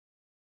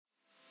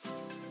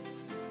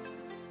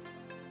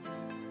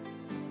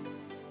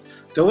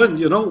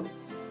Delwin,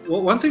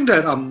 one thing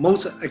that I'm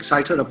most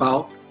excited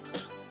about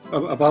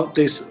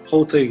this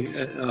whole thing,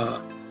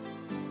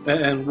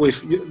 and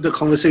with the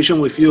conversation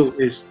with you,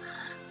 is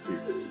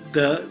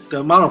the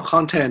amount of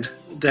content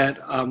that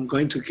I'm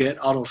going to get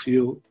out of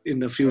you in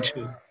the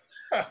future.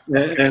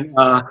 And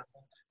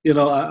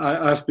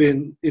I've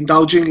been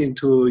indulging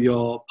into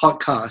your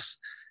podcast,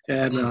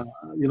 and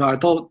I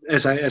thought,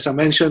 as I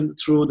mentioned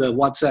through the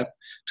WhatsApp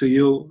to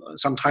you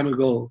some time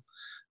ago,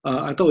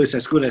 I thought it's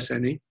as good as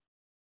any.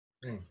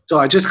 So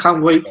I just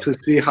can't wait to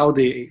see how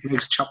the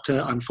next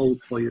chapter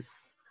unfolds for you.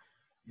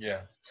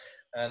 Yeah,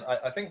 and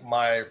I think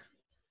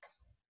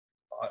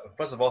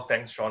first of all,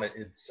 thanks, Shaun.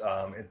 It's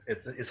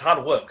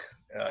hard work.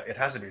 It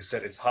has to be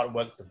said. It's hard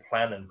work to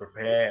plan and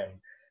prepare and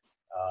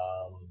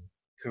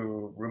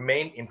to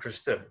remain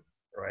interested,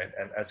 right?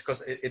 And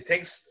because it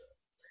takes,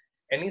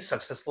 any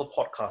successful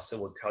podcaster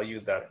will tell you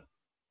that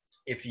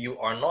if you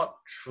are not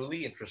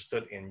truly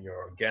interested in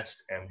your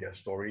guest and their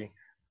story,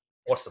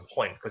 what's the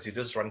point? Because you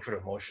just run through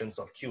the motions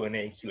of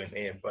Q&A.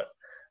 But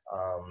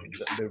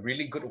the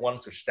really good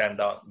ones who stand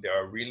out, they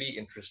are really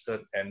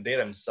interested, and they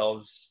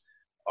themselves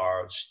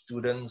are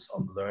students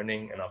of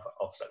learning and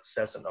of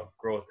success and of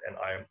growth. And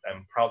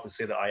I'm proud to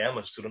say that I am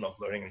a student of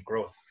learning and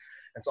growth.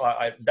 And so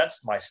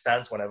that's my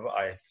stance whenever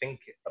I think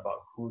about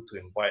who to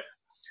invite.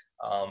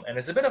 And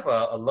it's a bit of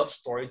a love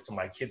story to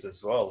my kids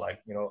as well. Like,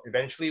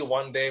 eventually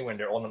one day when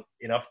they're old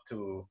enough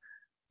to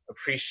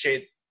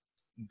appreciate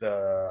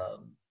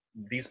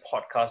these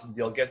podcasts,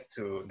 they'll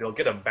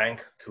get a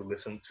bank to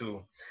listen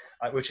to,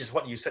 which is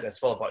what you said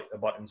as well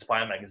about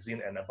Inspire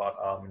Magazine and about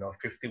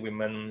 50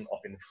 women of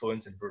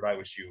influence in Brunei,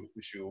 which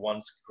you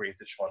once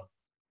created, Shaun.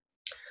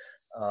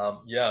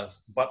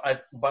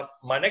 But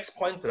my next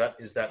point to that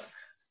is that,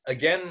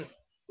 again,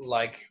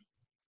 like,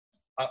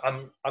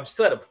 I'm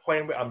still at a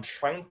point where I'm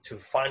trying to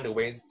find a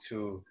way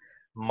to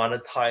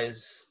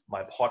monetize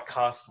my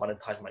podcast,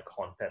 monetize my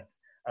content,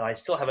 and I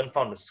still haven't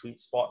found the sweet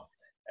spot.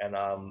 And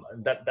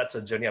that's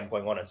a journey I'm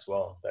going on as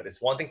well. That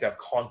is one thing to have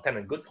content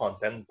and good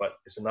content, but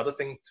it's another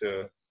thing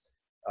to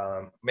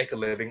make a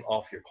living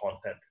off your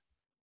content.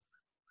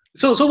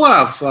 So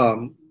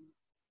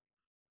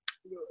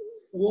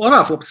what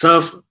I've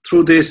observed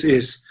through this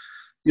is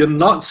you're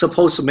not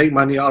supposed to make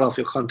money out of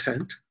your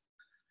content,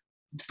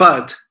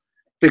 but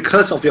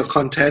because of your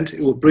content, it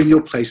will bring you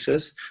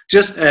places.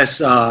 Just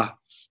as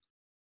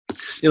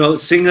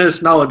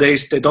singers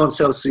nowadays, they don't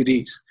sell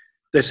CDs,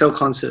 they sell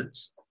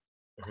concerts.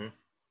 Mm-hmm.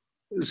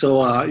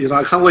 So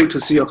I can't wait to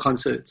see your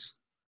concerts.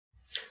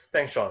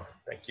 Thanks, Shaun.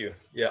 Thank you.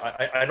 Yeah,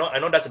 I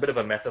know that's a bit of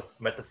a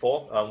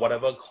metaphor,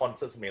 whatever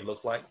concerts may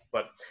look like.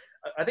 But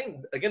I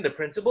think, again, the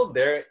principle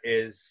there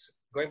is,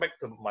 going back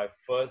to my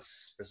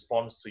first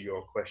response to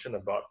your question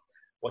about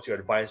what's your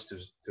advice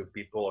to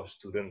people or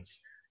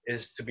students,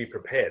 is to be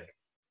prepared.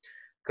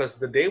 Because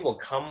the day will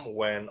come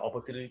when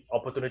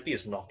opportunity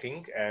is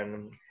knocking,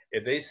 and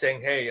if they're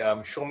saying, hey,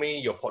 show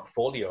me your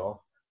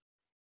portfolio,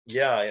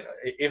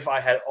 if I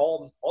had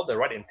all the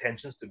right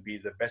intentions to be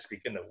the best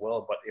speaker in the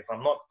world, but if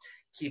I'm not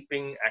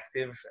keeping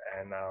active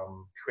and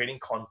creating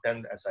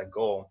content as I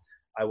go,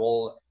 I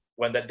will,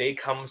 when that day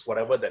comes,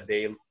 whenever the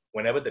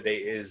day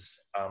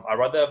is, I'd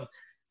rather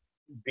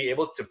be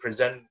able to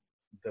present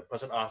the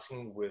person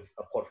asking with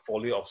a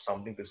portfolio of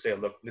something to say,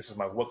 look, this is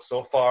my work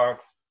so far.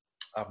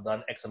 I've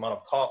done X amount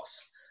of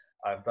talks.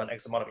 I've done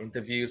X amount of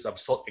interviews. I've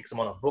sold X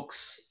amount of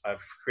books.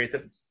 I've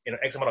created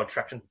X amount of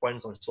traction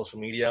points on social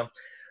media.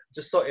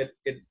 Just so it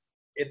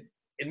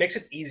makes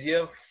it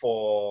easier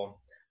for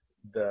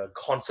the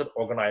concert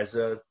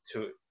organizer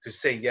to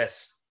say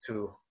yes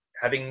to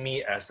having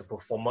me as the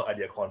performer at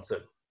their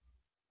concert.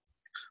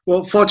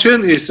 Well,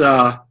 fortune is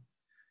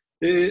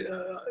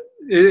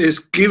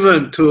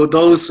given to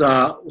those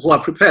who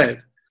are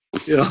prepared.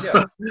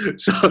 Yeah.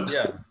 So,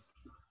 yeah.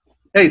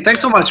 Hey,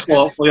 thanks so much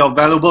for your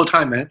valuable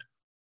time, man.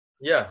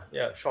 Yeah,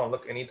 Shaun.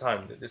 Look,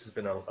 anytime. This has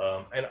been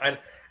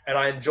and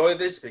I enjoy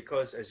this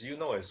because, as you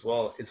know as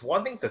well, it's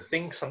one thing to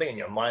think something in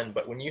your mind,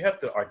 but when you have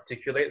to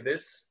articulate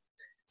this,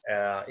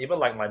 even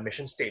like my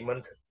mission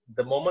statement,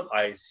 the moment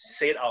I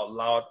say it out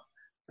loud,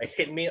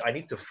 I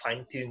need to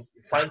fine tune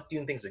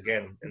things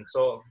again. And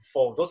so,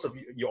 for those of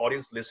you, your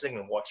audience listening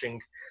and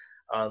watching,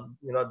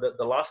 the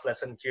last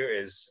lesson here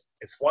is,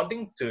 it's one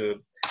thing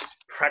to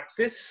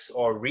practice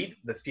or read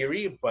the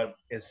theory, but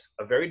it's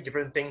a very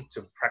different thing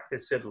to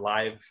practice it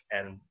live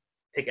and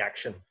take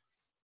action.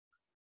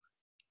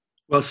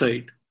 Well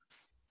said.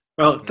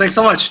 Well, thanks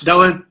so much,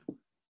 Delwin.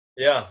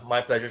 Yeah,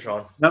 my pleasure,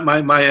 Shaun.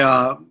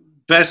 My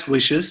best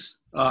wishes.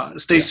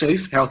 Stay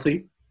safe,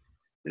 healthy.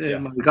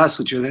 My regards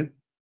to Julian.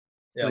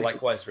 Yeah,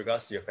 likewise.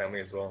 Regards to your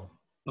family as well.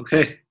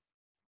 Okay.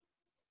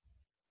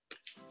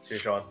 See you,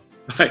 Shaun.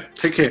 All right.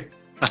 Take care.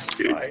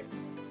 Bye.